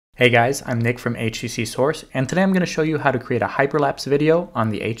Hey guys, I'm Nick from HTC Source, and today I'm going to show you how to create a hyperlapse video on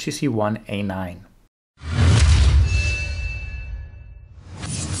the HTC One A9.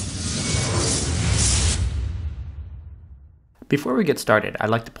 Before we get started, I'd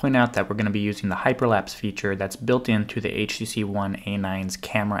like to point out that we're going to be using the hyperlapse feature that's built into the HTC One A9's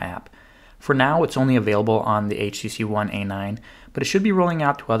camera app. For now, it's only available on the HTC One A9, but it should be rolling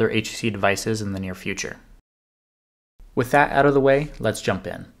out to other HTC devices in the near future. With that out of the way, let's jump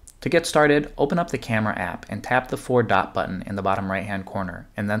in. To get started, open up the camera app and tap the 4-dot button in the bottom right-hand corner,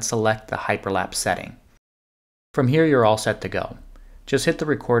 and then select the hyperlapse setting. From here, you're all set to go. Just hit the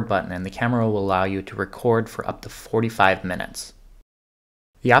record button and the camera will allow you to record for up to 45 minutes.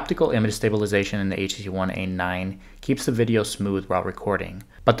 The optical image stabilization in the HTC One A9 keeps the video smooth while recording,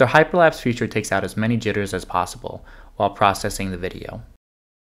 but the hyperlapse feature takes out as many jitters as possible while processing the video.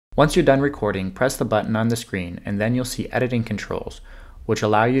 Once you're done recording, press the button on the screen and then you'll see editing controls, which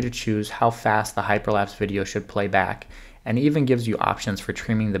allow you to choose how fast the hyperlapse video should play back, and even gives you options for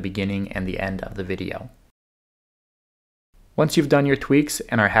trimming the beginning and the end of the video. Once you've done your tweaks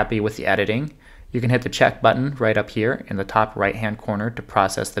and are happy with the editing, you can hit the check button right up here in the top right-hand corner to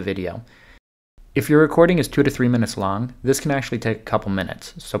process the video. If your recording is 2 to 3 minutes long, this can actually take a couple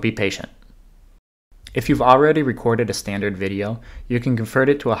minutes, so be patient. If you've already recorded a standard video, you can convert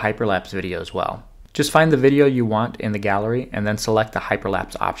it to a hyperlapse video as well. Just find the video you want in the gallery and then select the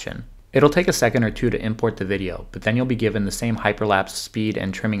hyperlapse option. It'll take a second or two to import the video, but then you'll be given the same hyperlapse speed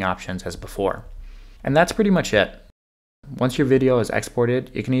and trimming options as before. And that's pretty much it. Once your video is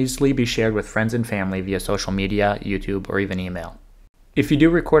exported, it can easily be shared with friends and family via social media, YouTube, or even email. If you do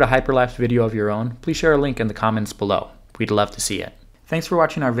record a hyperlapse video of your own, please share a link in the comments below. We'd love to see it. Thanks for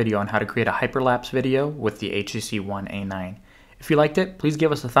watching our video on how to create a hyperlapse video with the HTC One A9. If you liked it, please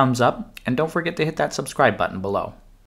give us a thumbs up, and don't forget to hit that subscribe button below.